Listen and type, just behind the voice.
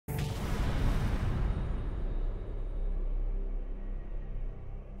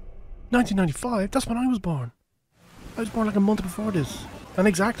1995? That's when I was born. I was born like a month before this. An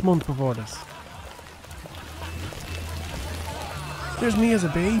exact month before this. There's me as a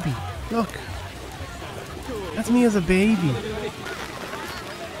baby. Look. That's me as a baby.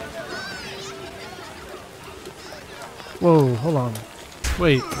 Whoa, hold on.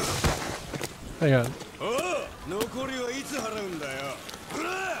 Wait. Hang on.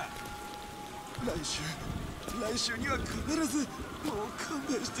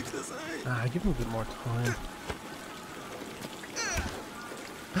 Give him a bit more time.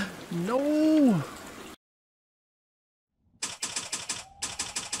 No!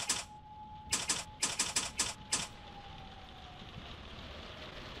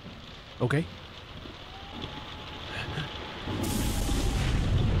 Okay.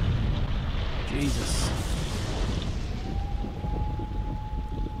 Jesus.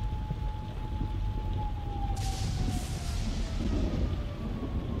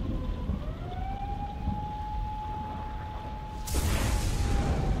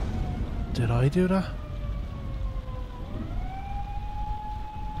 Did I do that?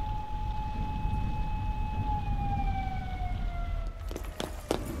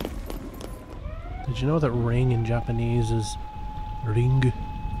 Did you know that ring in Japanese is ring?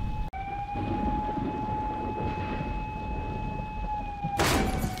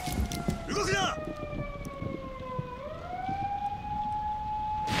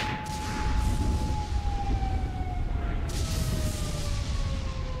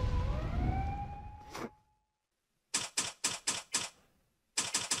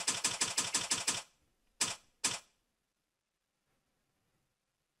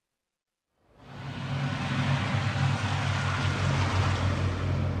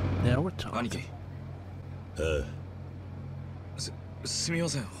 Now we're talking. 兄貴。すみま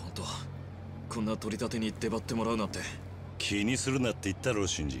せん、本当。こんな取り立てに出張ってもらうなんて。気にするなって言ったろ、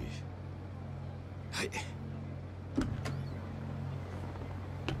シンジ。はい。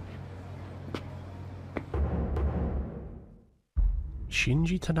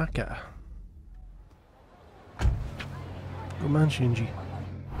Shinji Tanaka. Good man, Shinji.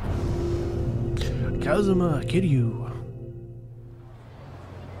 Kazuma Kiryu.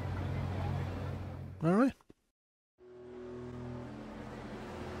 Alright.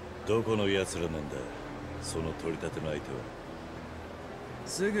 どこの奴らなんだ、その取り立ての相手は。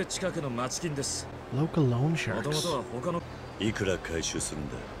すぐ近くの町金です。 Local loan もとも sharks. とは他の。いくら回収するん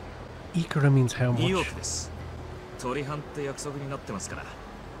だ。 Ikura means how 2 much? 億です。取り半って約束になってますから、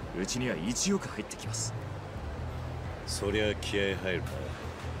うちには1億入ってきます。そりゃ気合入るな。よ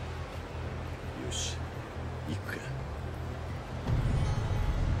し、行くか。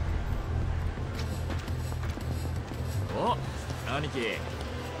お、兄貴。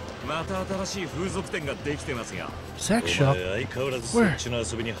また新しい風俗店ができてますよ。Sex お shop? 前相変わらずそっちの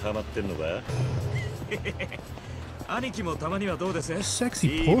遊びにハマってんのか。兄貴もたまにはどうです？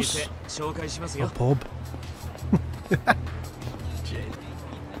 Sexy いい puss? 店紹介します A よ。 pub.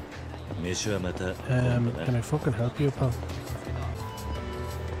 飯はまた。Can I fucking help you, pal?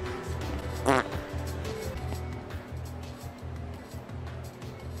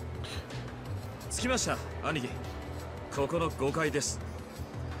 着きました、兄貴。ここの5階です。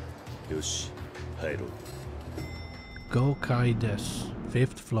よし、入ろう。 Gokai desu.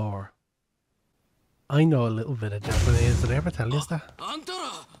 5th floor. I know a little bit of Japanese. Did I ever tell you that? あんたら。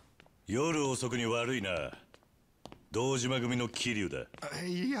夜遅くに悪いな。堂島組の桐生だ。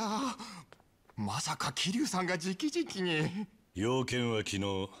いや、まさか桐生さんが直々に。要件は昨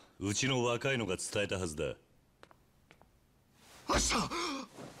日うちの若いのが伝えたはずだ。明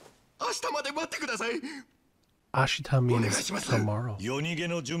日まで待ってください。 Ashita means tomorrow. 夜逃げ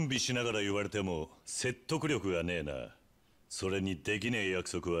の準備しながら言われても説得力がねえな。それにできねえ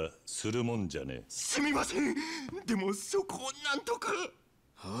約束はするもんじゃねえ。すみません。でもそこをなんとか。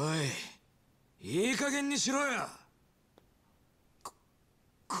おい、いい加減にしろや。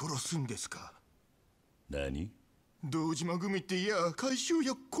殺すんですか？何？堂島組っていや回収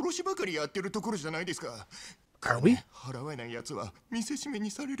や殺しばかりやってるところじゃないですか。 Are we? 払えないやつは見せしめ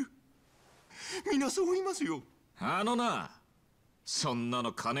にされる。みんなそう言いますよ。あのな、そんな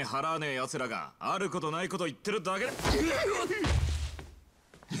の金払わねえ奴らがあることないこと言ってるだけだ。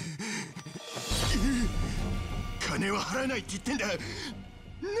金は払えないって言ってんだ。な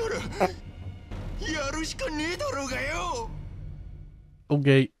らやるしかねえだろうがよ。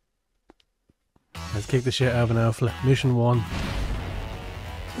 Okay. Let's kick the shit out of an alpha. Mission 1.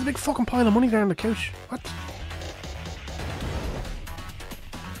 There's a big fucking pile of money there on the couch. What?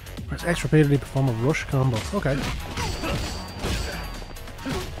 Press X repeatedly, perform a rush combo. Okay.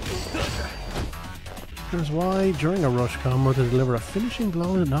 Here's why, during a rush combo, to deliver a finishing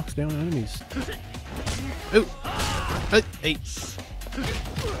blow that knocks down enemies. Ooh! Hey!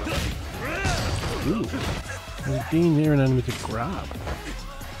 Ooh! There's being near an enemy to grab.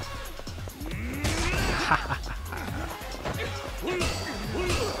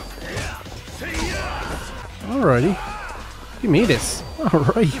 Alrighty. Give me this.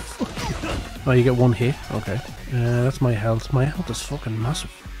 Alright. Oh, you get one hit. Okay. That's my health. My health is fucking massive.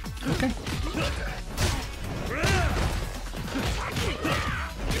 Okay.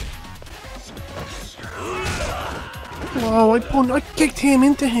 Whoa, I kicked him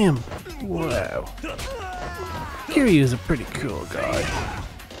into him. Wow. Kiryu is a pretty cool guy.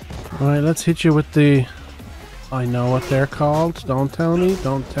 Alright, let's hit you with the... I know what they're called. Don't tell me.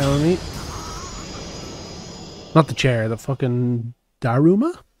 Don't tell me. Not the chair, the fucking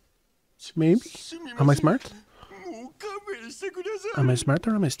Daruma? Maybe? Am I smart? Am I smart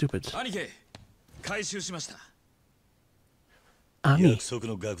or am I stupid? Ani. Is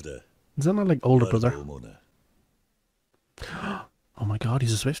that not like older brother? Oh my god,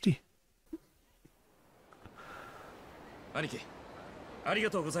 he's a Swiftie. Anike.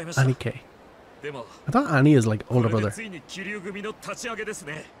 I thought Annie is like older brother.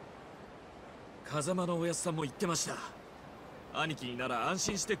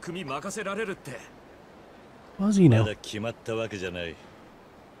 Was he now?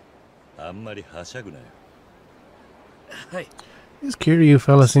 This Kiryu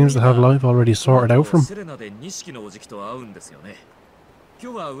fella seems to have life already sorted out from. 100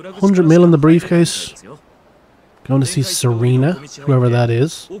 mil in the briefcase. Going to see Serena, whoever that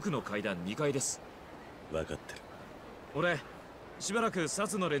is. Got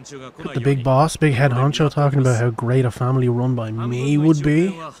the big boss, big head honcho talking about how great a family run by me would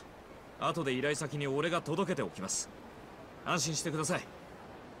be.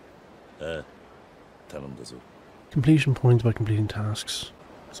 Completion points by completing tasks.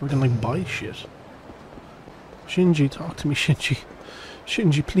 So I can like buy shit. Shinji, talk to me, Shinji.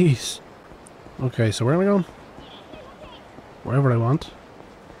 Shinji, please. Okay, so where am I going? Wherever I want.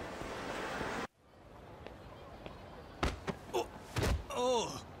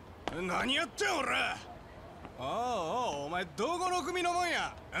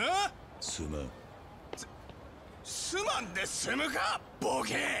 Suma.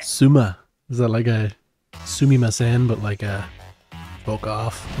 Is that like a Sumimasen, but like a fuck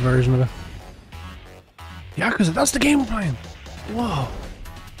off version of it? Yakuza, that's the game we're playing! Whoa.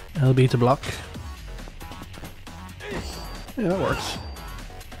 LB to block. Yeah, that works.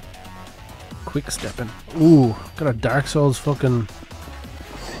 Quick stepping. Ooh, got a Dark Souls fucking...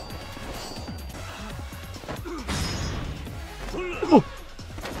 Oh!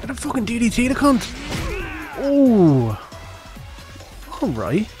 Got a fucking DDT to cunt! Ooh!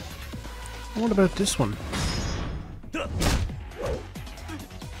 Alright. What about this one?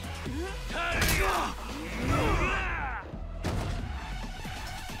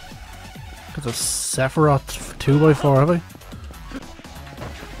 Got a Sephiroth 2x4, have I?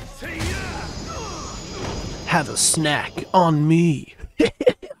 Have a snack on me.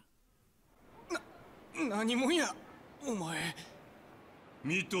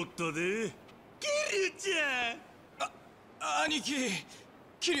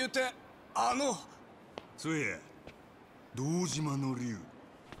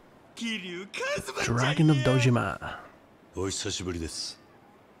 Dragon of Dojima.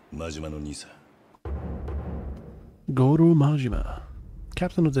 Goro Majima,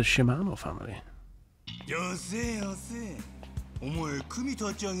 captain of the Shimano family. You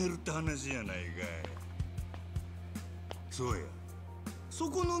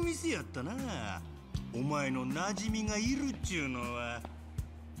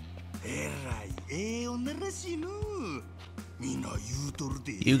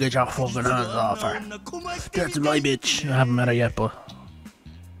get your fucking hands off her. That's my bitch. I haven't met her yet, but...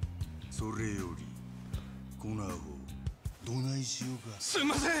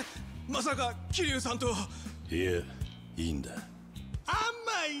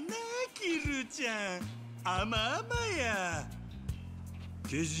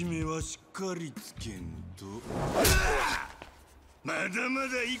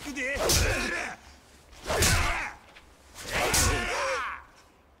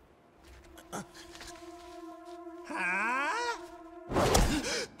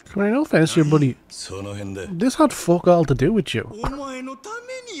 Come on, no offense to you, buddy. This had fuck all to do with you.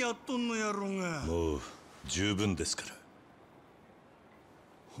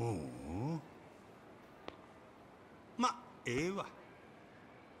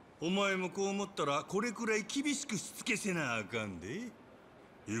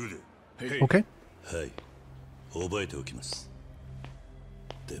 Okay. はい、覚えておきます。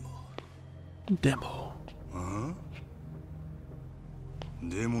でも Demo.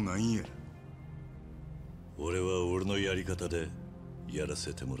 でもなんや。俺は俺のやり方でやら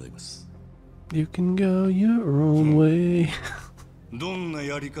せてもらいます。 You can go your own way. どんな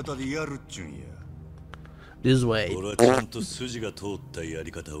やり方でやるっちゅんや。This way. 俺はちゃんと筋が通ったや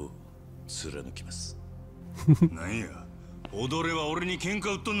り方を貫きます。なんや、踊れは俺に喧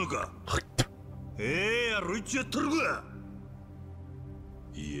嘩売っとんのか。やろいっちやっとるか。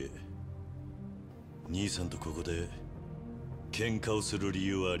いいえ、兄さんとここで喧嘩をする理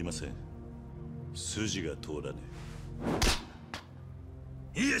由はありません。筋が通らね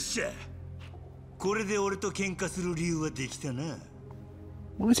え。よっしゃ、これで俺と喧嘩する理由はできたな。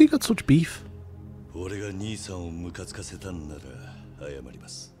Why has he got such beef? え。俺が兄さんをムカつかせたんなら謝りま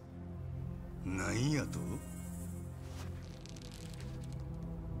す。なんやと。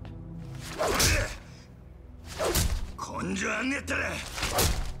根性あんねやったら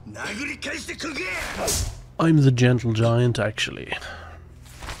殴り返してくけ。 I'm the gentle giant, actually.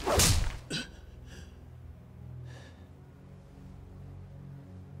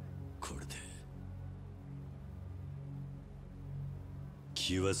 これで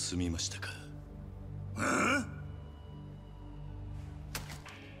気は済みましたか。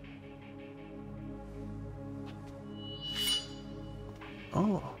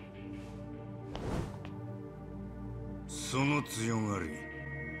Oh. その強がり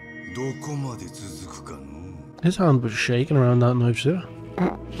どこまで続くかの。 His hand was shaking around that knife too.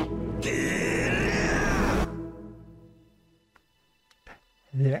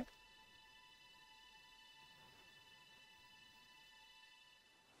 Yeah.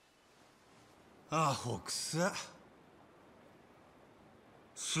 アホくさ。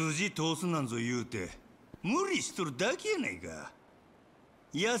筋通すなんぞ言うて無理しとるだけやないか。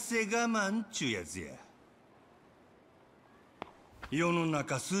痩せ我慢っちゅうやつや。世の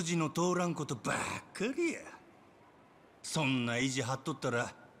中筋の通らんことばっかりや。そんな意地張っとった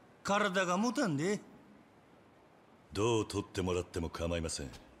ら体が持たんで。どう取ってもらっても構いません。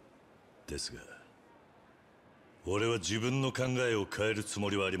ですが俺は自分の考えを変えるつも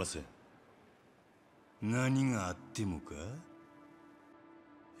りはありません。何があってもか。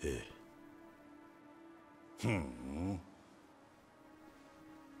ええ。ふん。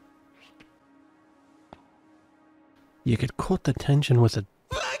 You could cut the tension with a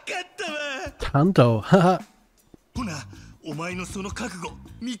わかったわ。 tanto. Haha. ほな、お前のその覚悟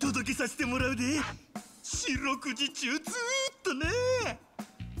見届けさせてもらうで。四六時中ずーっとね。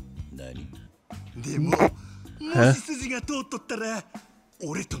何。でも、もし筋が通っとったら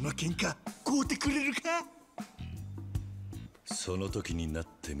俺との喧嘩買うてくれるか。その時になっ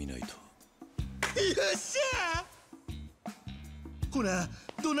てみないと。よっしゃ。ほな、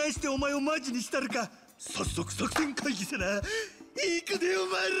どないしてお前をマジにしたるか早速作戦会議せな。行くでお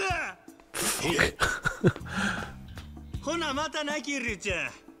前ら。ほなまたなキリュウち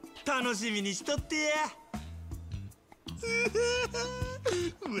ゃん、楽しみにしとってや。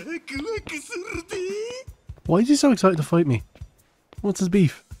ワクワクするで。 Why is he so excited to fight me? What's his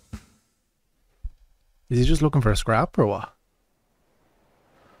beef? Is he just looking for a scrap or what?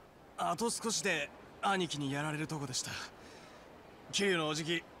 あと少しで兄貴にやられるとこでした。桐生のおじ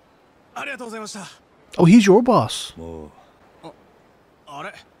きありがとうございました。 Oh, he's your boss. もうあ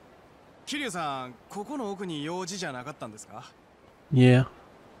れ、桐生さん、ここの奥に用事じゃなかったんですか？ Yeah.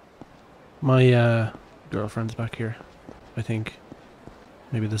 My girlfriend's back here, I think.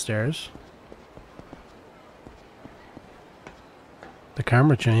 Maybe the stairs. The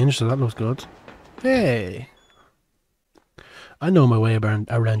camera changed, so that looks good. Hey! I know my way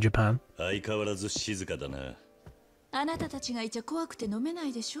around Japan. 相変わらず静かだな。あなたたちがいちゃ怖くて飲めな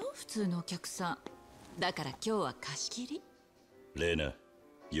いでしょ、普通のお客さん。だから今日は貸し切り。レーナ、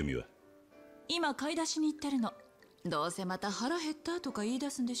ユミは今買い出しに行ってるの。どうせまた腹減ったとか言い出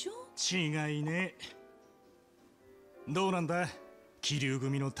すんでしょ。違いね。どうなんだ、桐生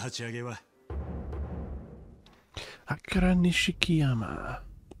組の立ち上げは。Akira Nishikiyama.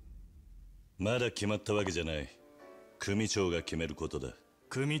 まだ決まったわけじゃない。組長が決めることだ。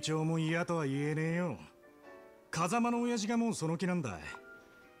組長も嫌とは言えねえよ。風間の親父がもうその気なんだ。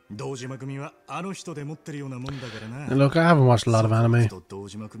堂島組はあの人で持ってるようなもんだからな。 Look, I haven't watched a lot of anime. 堂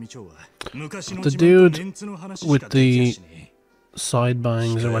島組長は昔の The 自慢と dude メンツの話 with しかできやしねえ。 Side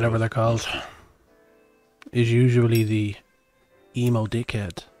bangs or whatever they're called is usually the emo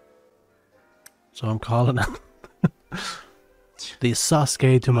dickhead. So I'm calling him the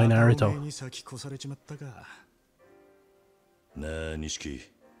Sasuke to my またお Naruto. 前に先越されちまったか。なあ、錦。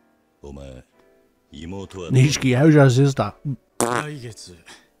お前、妹は Nishiki, how's your sister? 来月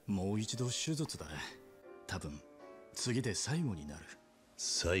もう一度手術だ。多分次で最後になる。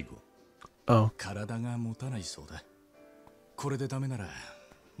最後 Oh. 体が持たないそうだ。これでダメなら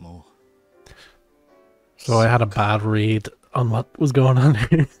もう。 So I had a bad read on what was going on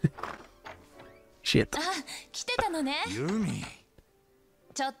here. Shit. あ、来てたのね。ユミ。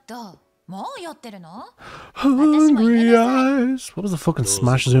ちょっと、もう酔ってるの？ Hungry eyes. What was the fucking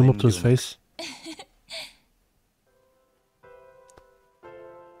smash zoom up to his face?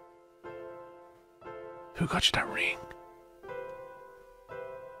 Who got you that ring?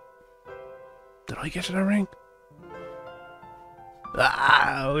 Did I get you that ring?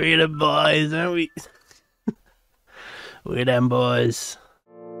 Ah, we're the boys, aren't we? We're them boys.